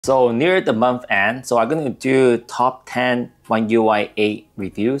So near the month end, so I'm going to do top 10 One UI 8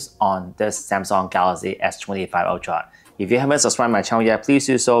 reviews on this Samsung Galaxy S25 Ultra. If you haven't subscribed my channel yet, please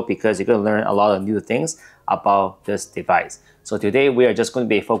do so because you're going to learn a lot of new things about this device. So today we are just going to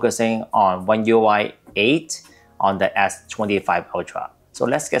be focusing on One UI 8 on the S25 Ultra. So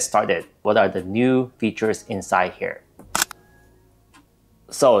let's get started. What are the new features inside here?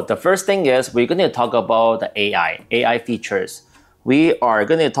 So the first thing is we're going to talk about the AI features. We are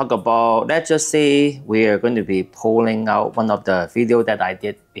going to talk about, let's just say we are going to be pulling out one of the video that I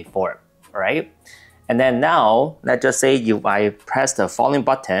did before, right? And then now, let's just say if I press the volume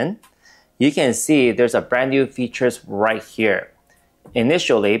button, you can see there's a brand new features right here.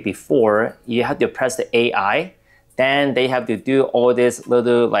 Initially, before, you have to press the AI, then they have to do all this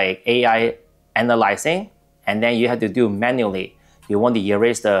little like AI analyzing, and then you have to do manually. You want to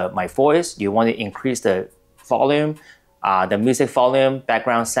erase my voice, you want to increase the volume, the music volume,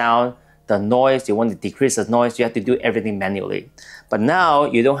 background sound, the noise, you want to decrease the noise, you have to do everything manually. But now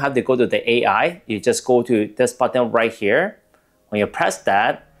you don't have to go to the AI, you just go to this button right here. When you press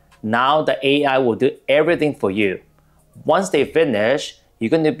that, now the AI will do everything for you. Once they finish, you're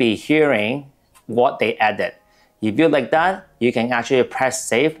going to be hearing what they added. If you like that, you can actually press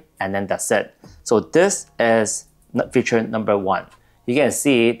save and then that's it. So this is feature number one. You can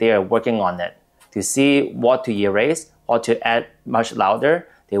see they are working on it. To see what to erase or to add much louder,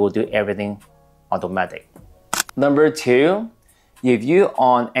 they will do everything automatic. Number two, if you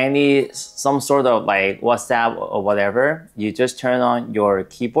on some sort of like WhatsApp or whatever, you just turn on your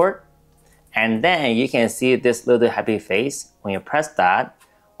keyboard and then you can see this little happy face. When you press that,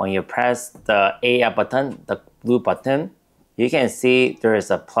 when you press the AI button, the blue button, you can see there is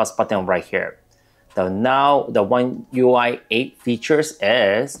a plus button right here. So now the One UI 8 features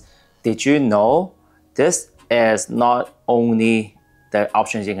is, did you know this is not only the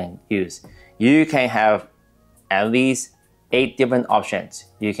options you can use. You can have at least 8 different options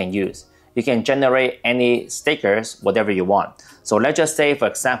you can use. You can generate any stickers, whatever you want. So let's just say, for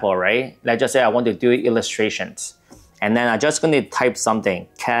example, right? Let's just say I want to do illustrations. And then I'm just going to type something,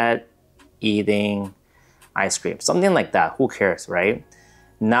 cat eating ice cream, something like that. Who cares, right?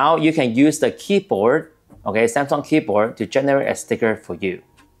 Now you can use the keyboard, okay, Samsung keyboard to generate a sticker for you.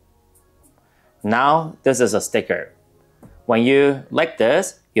 Now this is a sticker. When you like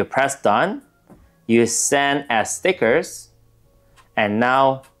this, you press done, you send as stickers, and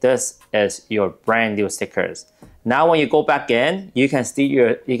now this is your brand new stickers. Now when you go back in, you can see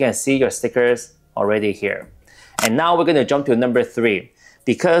your stickers already here. And now we're going to jump to number 3.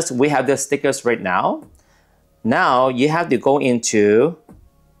 Because we have the stickers right now, now you have to go into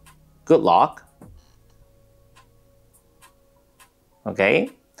Good Lock. Okay.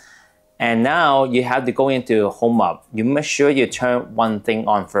 And now you have to go into Home Up. You make sure you turn one thing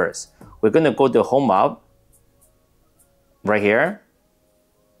on first. We're going to go to Home Up right here.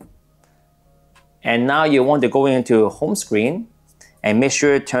 And now you want to go into Home Screen and make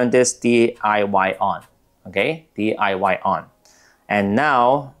sure you turn this DIY on. Okay, DIY on. And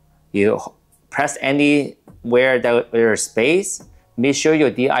now you press anywhere that there's space. Make sure your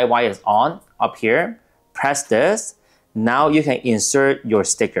DIY is on up here. Press this. Now you can insert your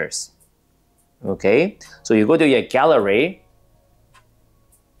stickers. Okay, so you go to your gallery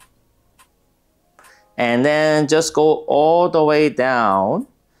and then just go all the way down.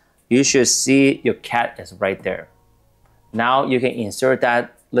 You should see your cat is right there. Now you can insert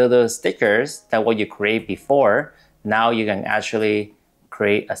that little stickers that what you create before. Now you can actually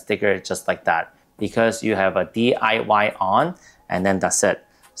create a sticker just like that because you have a DIY on and then that's it.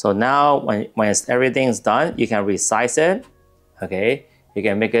 So now when everything's done, you can resize it. Okay, you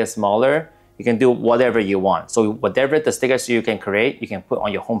can make it smaller. You can do whatever you want. So whatever the stickers you can create, you can put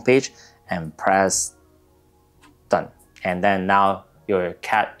on your home page and press done. And then now your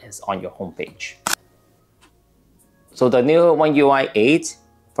cat is on your home page. So the new One UI 8,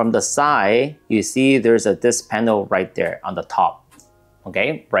 from the side, you see there's this panel right there on the top.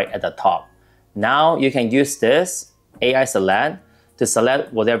 Okay, right at the top. Now you can use this AI select to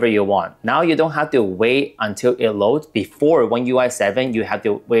select whatever you want. Now you don't have to wait until it loads. Before One UI 7, you have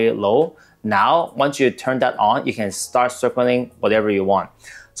to wait load. Now, once you turn that on, you can start circling whatever you want.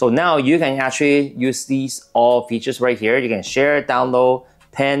 So now you can actually use these all features right here. You can share, download,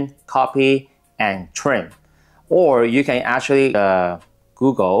 pin, copy, and trim. Or you can actually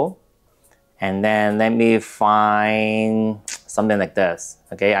Google, and then let me find something like this.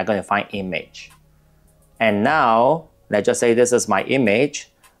 Okay, I'm going to find image. And now, let's just say this is my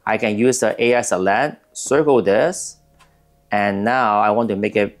image. I can use the AI select, circle this, and now I want to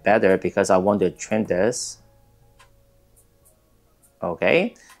make it better because I want to trim this.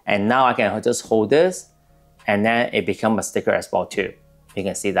 Okay, And now I can just hold this, and then it becomes a sticker as well too. You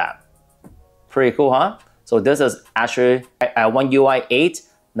can see that. Pretty cool, huh? So this is actually One UI 8,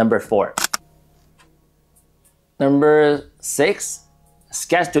 number 4. Number 6,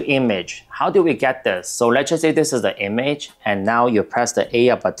 sketch to image. How do we get this? So let's just say this is the image, and now you press the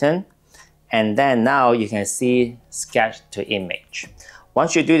AI button, and then now you can see sketch to image.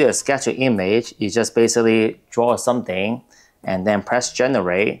 Once you do the sketch to image, you just basically draw something and then press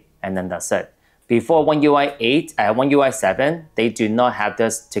generate, and then that's it. Before One UI 8 and One UI 7, they do not have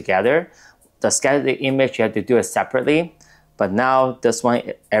this together. The sketch to image, you have to do it separately, but now this one,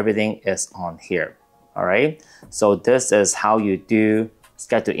 everything is on here. All right, so this is how you do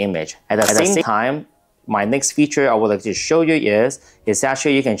sketch to image. At the same time, my next feature I would like to show you is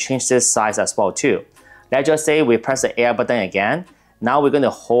actually you can change this size as well too. Let's just say we press the AI button again. Now we're going to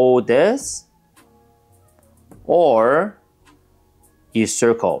hold this, or you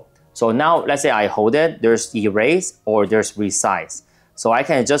circle. So now let's say I hold it, there's erase or there's resize. So I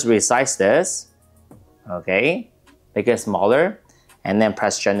can just resize this, okay, make it smaller, and then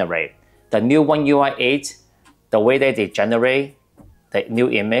press generate. The new One UI 8, the way that they generate the new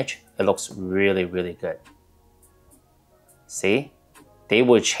image, it looks really, really good. See? They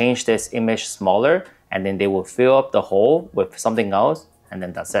will change this image smaller, and then they will fill up the hole with something else, and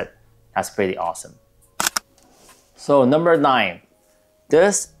then that's it. That's pretty awesome. So number 9,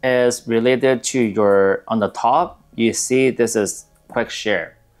 this is related to your, on the top, you see this is quick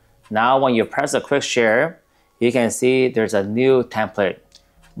share. Now when you press the quick share, you can see there's a new template,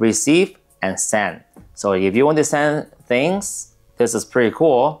 receive and send. So if you want to send things, this is pretty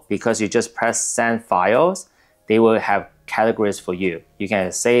cool because you just press send files, they will have categories for you. You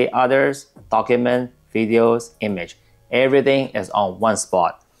can say others, document, videos, image. Everything is on one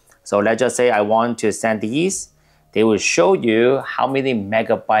spot. So let's just say I want to send these. They will show you how many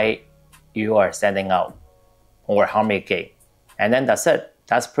megabyte you are sending out or how many gig. And then that's it.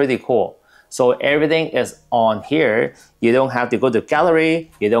 That's pretty cool. So everything is on here. You don't have to go to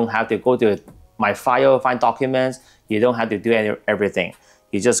gallery. You don't have to go to my file, find documents. You don't have to do everything.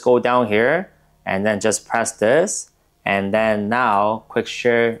 You just go down here and then just press this. And then now quick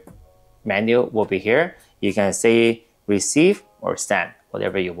share menu will be here. You can say receive or send,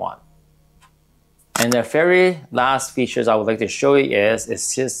 whatever you want. And the very last features I would like to show you is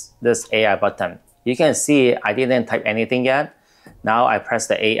just this AI button. You can see I didn't type anything yet. Now I press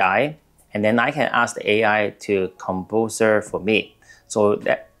the AI, and then I can ask the AI to composer for me. So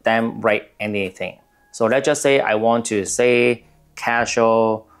then write anything. So let's just say I want to say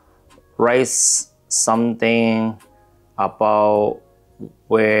casual, write something about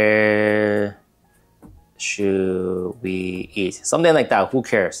where should we eat? Something like that, who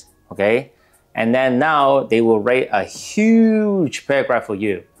cares, okay? And then now they will write a huge paragraph for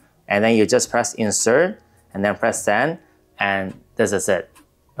you. And then you just press insert and then press send, and this is it,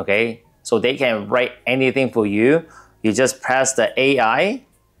 okay? So they can write anything for you. You just press the AI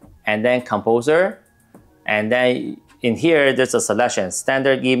and then composer. And then in here, there's a selection,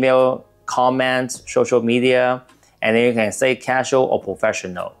 standard email, comments, social media, and then you can say casual or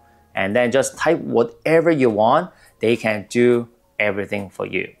professional. And then just type whatever you want. They can do everything for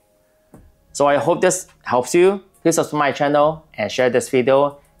you. So I hope this helps you. Please subscribe to my channel and share this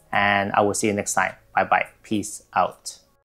video. And I will see you next time. Bye-bye. Peace out.